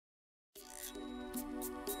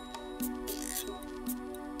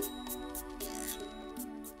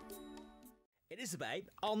is Babe.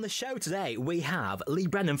 On the show today, we have Lee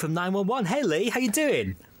Brennan from 911. Hey, Lee, how you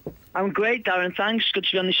doing? I'm great, Darren. Thanks. Good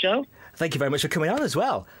to be on the show. Thank you very much for coming on as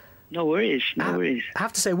well. No worries. No worries. I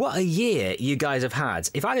have to say, what a year you guys have had.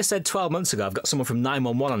 If I'd have said 12 months ago I've got someone from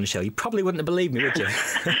 911 on the show, you probably wouldn't have believed me, would you?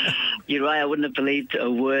 You're right. I wouldn't have believed a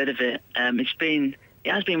word of it. It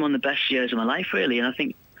has been one of the best years of my life, really. And I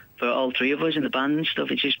think for all three of us in the band and stuff,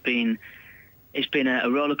 it's been a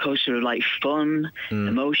roller coaster of like fun,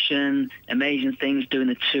 emotion, amazing things. Doing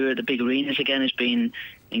the tour at the big arenas again has been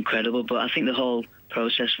incredible. But I think the whole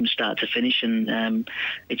process from start to finish, and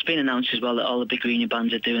it's been announced as well that all the big arena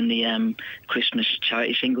bands are doing the Christmas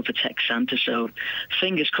charity single for Tech Santa. So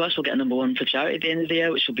fingers crossed we'll get a number one for charity at the end of the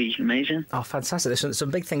year, which will be amazing. Oh, fantastic. There's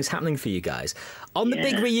some big things happening for you guys. On the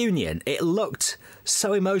big reunion, it looked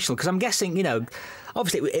so emotional because I'm guessing, you know,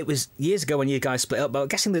 obviously it was years ago when you guys split up, but I'm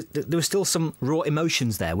guessing that there was still some raw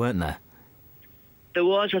emotions there, weren't there? There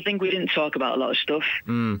was. I think we didn't talk about a lot of stuff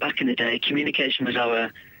back in the day. Communication was our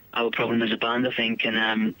problem as a band, I think,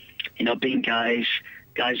 and you know, being guys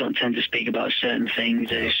don't tend to speak about certain things.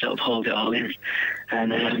 They just sort of hold it all in,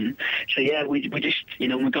 and so yeah, we just, you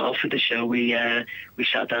know, when we got off of the show, we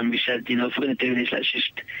sat down and we said, you know, if we're going to do this, let's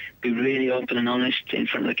just be really open and honest in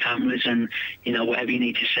front of the cameras, and you know, whatever you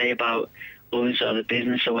need to say about us or the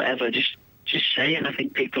business or whatever, just say it. And I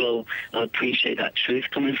think people will appreciate that truth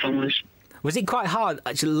coming from us. Was it quite hard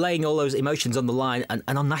actually laying all those emotions on the line and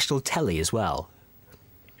on national telly as well?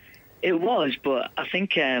 It was, but I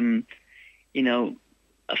think, you know,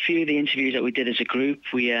 a few of the interviews that we did as a group,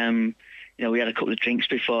 we had a couple of drinks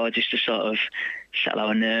before just to sort of settle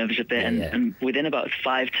our nerves a bit. And within about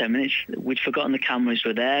 5-10 minutes, we'd forgotten the cameras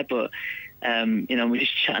were there, but, you know, we're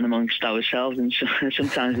just chatting amongst ourselves, and so,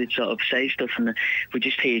 sometimes we'd sort of say stuff and we'd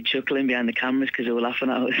just hear you chuckling behind the cameras because they were laughing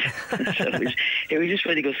at us. So it was just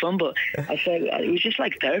really good fun, but I said it was just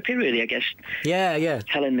like therapy, really, I guess. Yeah.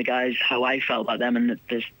 Telling the guys how I felt about them, and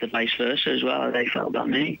the vice versa as well, how they felt about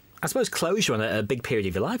me. I suppose closure on a big period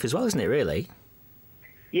of your life as well, isn't it, really?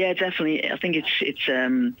 Yeah, definitely. I think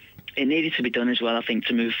it needed to be done as well, I think,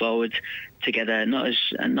 to move forward together, not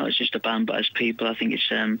as just a band, but as people. I think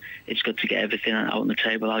it's good to get everything out on the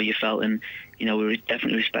table, how you felt, and you know, we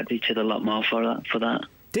definitely respect each other a lot more for that.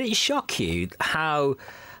 Did it shock you how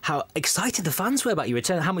excited the fans were about your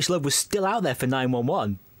return, how much love was still out there for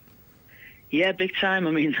 911? Yeah, big time.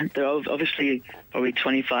 I mean, they're obviously probably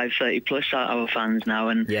 25, 30 plus our fans now,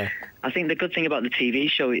 and I think the good thing about the TV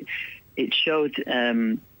show, it showed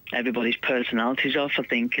everybody's personalities off, I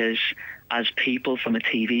think, as people from a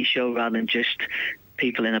TV show rather than just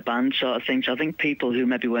people in a band sort of thing. So I think people who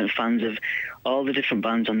maybe weren't fans of all the different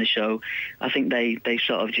bands on the show, I think they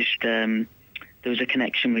sort of just there was a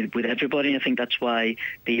connection with everybody. I think that's why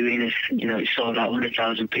the arenas, you know, it sold out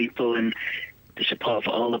 100,000 people, and the support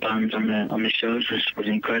for all the bands on the shows was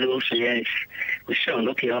incredible. So yeah, we're so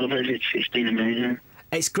lucky, all of us. It's been amazing.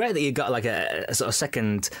 It's great that you've got like a sort of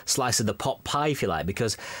second slice of the pot pie, if you like,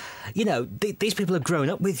 because, you know, these people have grown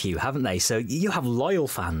up with you, haven't they? So you have loyal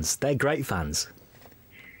fans. They're great fans.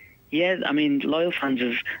 Yeah, I mean, loyal fans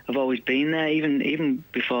have always been there, even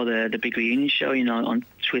before the big reunion show. You know, on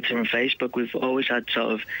Twitter and Facebook, we've always had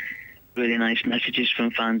sort of really nice messages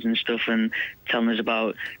from fans and stuff, and telling us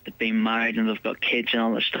about being married and they've got kids and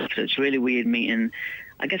all that stuff. So it's really weird meeting.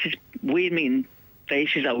 I guess it's weird meeting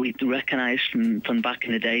faces that we recognised from back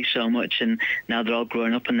in the day so much, and now they're all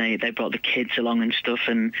growing up and they brought the kids along and stuff,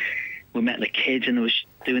 and we met the kids and they was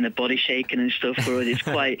doing the body shaking and stuff for us. It's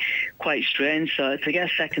quite strange. So to get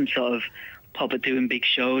a second sort of pop at doing big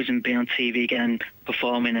shows and being on TV again,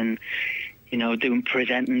 performing and, you know,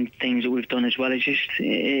 presenting things that we've done as well,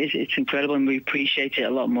 it's incredible, and we appreciate it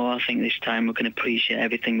a lot more. I think this time we're going to appreciate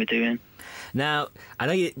everything we're doing. Now, I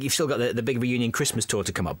know you've still got the big reunion Christmas tour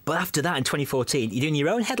to come up, but after that in 2014, you're doing your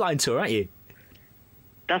own headline tour, aren't you?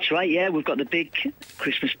 That's right, yeah. We've got the big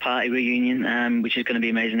Christmas party reunion, which is going to be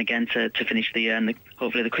amazing again to finish the year, and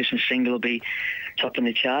hopefully the Christmas single will be topping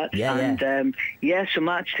the charts. So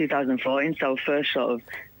March 2014, it's our first sort of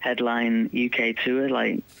headline UK tour,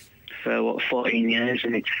 like for 14 years,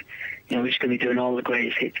 and it's, you know, we're just going to be doing all the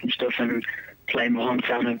greatest hits and stuff, and playing my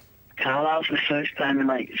hometown of Carlisle for the first time in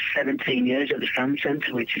like 17 years at the Stand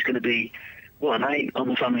Centre, which is going to be what a night. All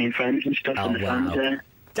my family and friends and stuff, and the fans there.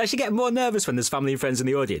 Does you get more nervous when there's family and friends in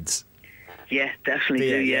the audience? Yeah, definitely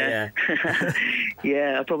do. Yeah.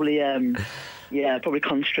 I probably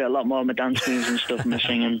concentrate a lot more on my dance moves and stuff and my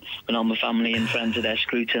singing when all my family and friends are there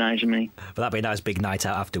scrutinising me. But that'd be a nice big night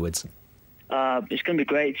out afterwards. It's going to be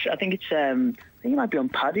great. I think it might be on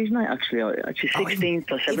Paddy's night, actually. Actually, 16th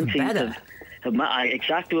or 17th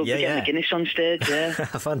Exactly, we'll be getting the Guinness on stage, yeah.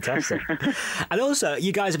 Fantastic. And also,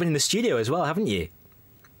 you guys have been in the studio as well, haven't you?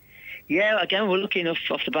 Yeah, again, we're lucky enough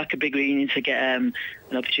off the back of Big Reunion to get an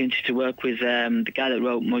opportunity to work with the guy that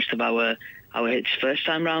wrote most of our hits first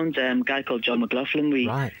time round, a guy called John McLaughlin. We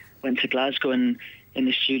went to Glasgow and in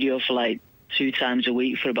the studio for like 2 times a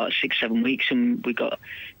week for about 6-7 weeks, and we came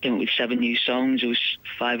up with 7 new songs. There was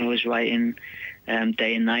 5 of us writing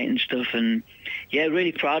day and night and stuff, and yeah,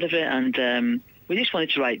 really proud of it. And we just wanted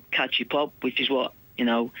to write catchy pop, which is what, you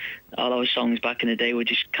know, all our songs back in the day were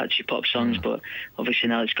just catchy pop songs, but obviously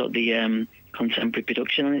now it's got the contemporary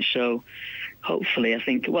production on it. So hopefully, I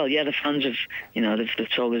think, well, yeah, the fans have, you know, they've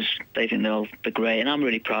told us they think they're great, and I'm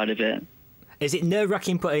really proud of it. Is it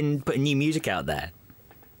nerve-wracking putting new music out there?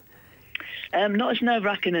 Not as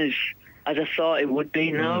nerve-wracking as I thought it would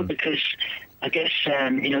be, no, because I guess,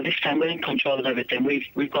 you know, this time we're in control of everything.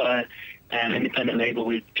 We've got an independent label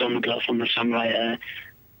with John McLaughlin, the songwriter.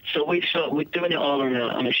 So we're doing it all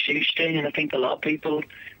on a shoestring, and I think a lot of people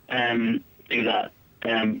do that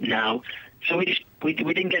now. So we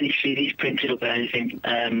didn't get any CDs printed up or anything.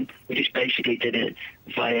 We just basically did it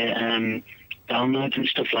via downloads and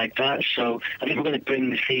stuff like that. So I think we're going to bring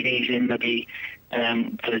the CDs in maybe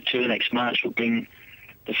for the tour next March. We'll bring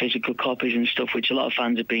the physical copies and stuff, which a lot of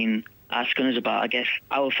fans have been asking us about. I guess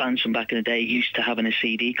our fans from back in the day used to having a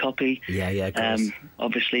CD copy. Yeah, of course.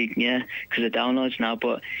 Obviously, yeah, because of downloads now.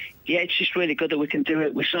 But yeah, it's just really good that we can do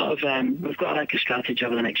it. We sort of we've got like a strategy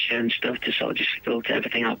over the next year and stuff to sort of just filter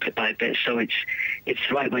everything out bit by bit. So it's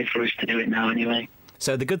the right way for us to do it now, anyway.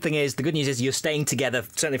 So the good news is you're staying together,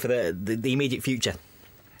 certainly for the immediate future.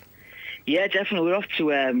 Yeah, definitely. We're off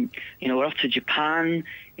to Japan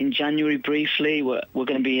in January briefly. We're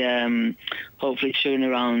going to be hopefully touring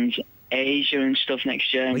around Asia and stuff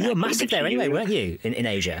next year. Well, you were massive there anyway, weren't you, in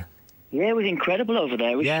Asia? Yeah, it was incredible over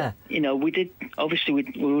there. You know, we did, obviously, we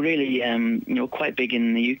were really, you know, quite big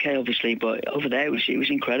in the UK, obviously, but over there it was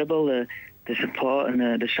incredible, the support and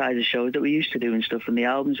the size of shows that we used to do and stuff, and the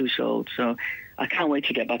albums we sold. So I can't wait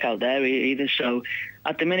to get back out there either. So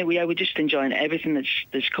at the minute, we're just enjoying everything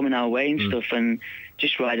that's coming our way and stuff, and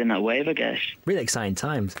just riding that wave, I guess. Really exciting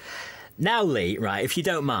times. Now, Lee, right, if you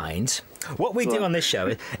don't mind, what we do on this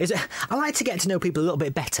show is I like to get to know people a little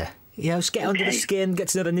bit better. You know, just get under the skin, get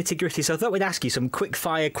to know the nitty-gritty. So I thought we'd ask you some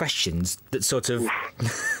quick-fire questions that sort of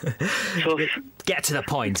get to the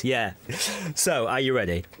point, yeah. So, are you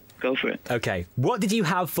ready? Go for it. Okay. What did you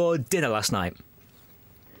have for dinner last night?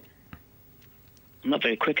 I'm not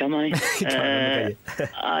very quick, am I?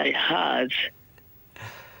 I had...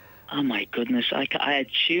 Oh, my goodness. I had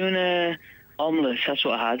tuna omelette. That's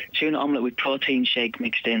what I had. Tuna omelette with protein shake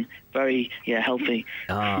mixed in. Very, healthy.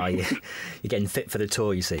 Oh, yeah. You're getting fit for the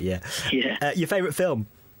tour, you see, yeah. Yeah. Your favourite film?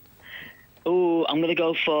 Oh, I'm going to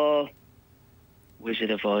go for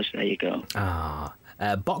Wizard of Oz. There you go. Ah.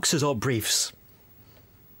 Boxers or briefs?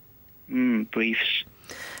 Briefs.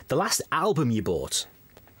 The last album you bought?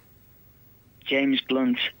 James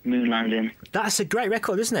Blunt, Moon Landing. That's a great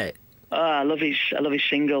record, isn't it? Oh, I love his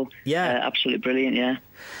single. Yeah. Absolutely brilliant, yeah.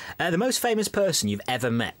 The most famous person you've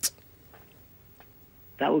ever met?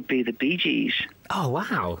 That would be the Bee Gees. Oh,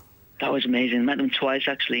 wow. That was amazing. Met them twice,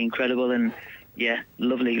 actually. Incredible. And, yeah,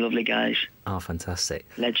 lovely, lovely guys. Oh, fantastic.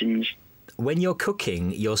 Legends. When you're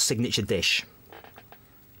cooking your signature dish?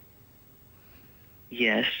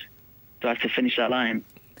 Yes. Do I have to finish that line?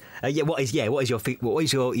 What is your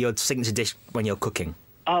signature dish when you're cooking?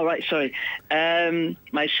 Oh, right, sorry.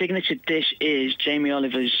 My signature dish is Jamie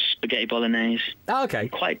Oliver's spaghetti bolognese. Oh, okay. I'm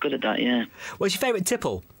quite good at that, yeah. What's your favourite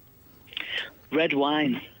tipple? Red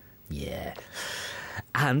wine. Yeah.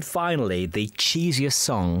 And finally, the cheesiest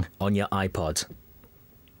song on your iPod.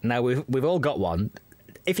 Now, we've all got one.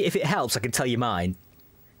 If it helps, I can tell you mine.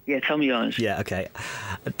 Yeah, tell me yours. Yeah, okay.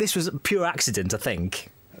 This was a pure accident, I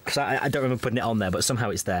think. Because I don't remember putting it on there, but somehow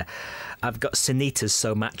it's there. I've got Sunita's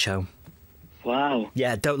So Macho. Wow.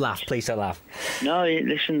 Yeah, don't laugh. Please don't laugh. No,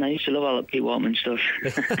 listen, I used to love all that Pete Walkman stuff.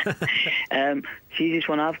 See this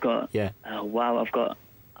one I've got? Yeah. Oh, wow, I've got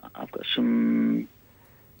some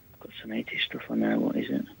 80s stuff on there. What is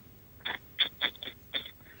it?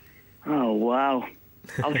 Oh, wow.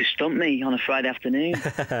 I'll just stump me on a Friday afternoon.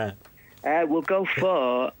 We'll go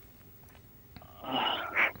for...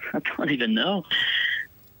 I don't even know.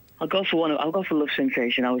 I'll go for Love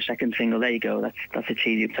Sensation, our second single. There you go. That's a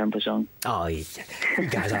cheesy up-tempo song. Oh, you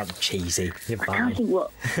guys aren't cheesy. You're fine. I can't think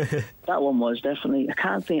what that one was, definitely. I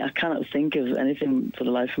cannot think of anything for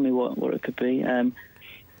the life of me what it could be.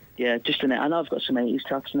 Yeah, just in it. I know I've got some 80s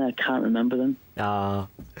tracks in there. I can't remember them. Well,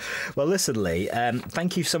 listen, Lee,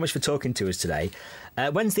 thank you so much for talking to us today.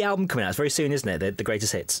 When's the album coming out? It's very soon, isn't it? The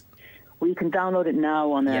Greatest Hits? Well, you can download it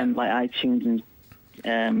now on like iTunes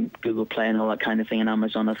and Google Play and all that kind of thing, and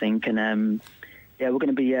Amazon, I think. And we're going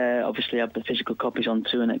to be obviously have the physical copies on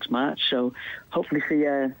tour next March. So hopefully see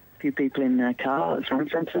a few people in Carl at the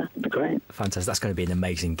Sound Centre. It'd be great. Fantastic. That's going to be an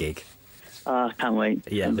amazing gig. Can't wait.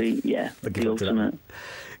 Yeah. It'll be, the ultimate.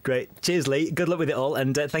 Great. Cheers, Lee. Good luck with it all,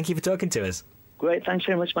 and thank you for talking to us. Great. Thanks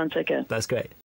very much, man. Take care. That's great.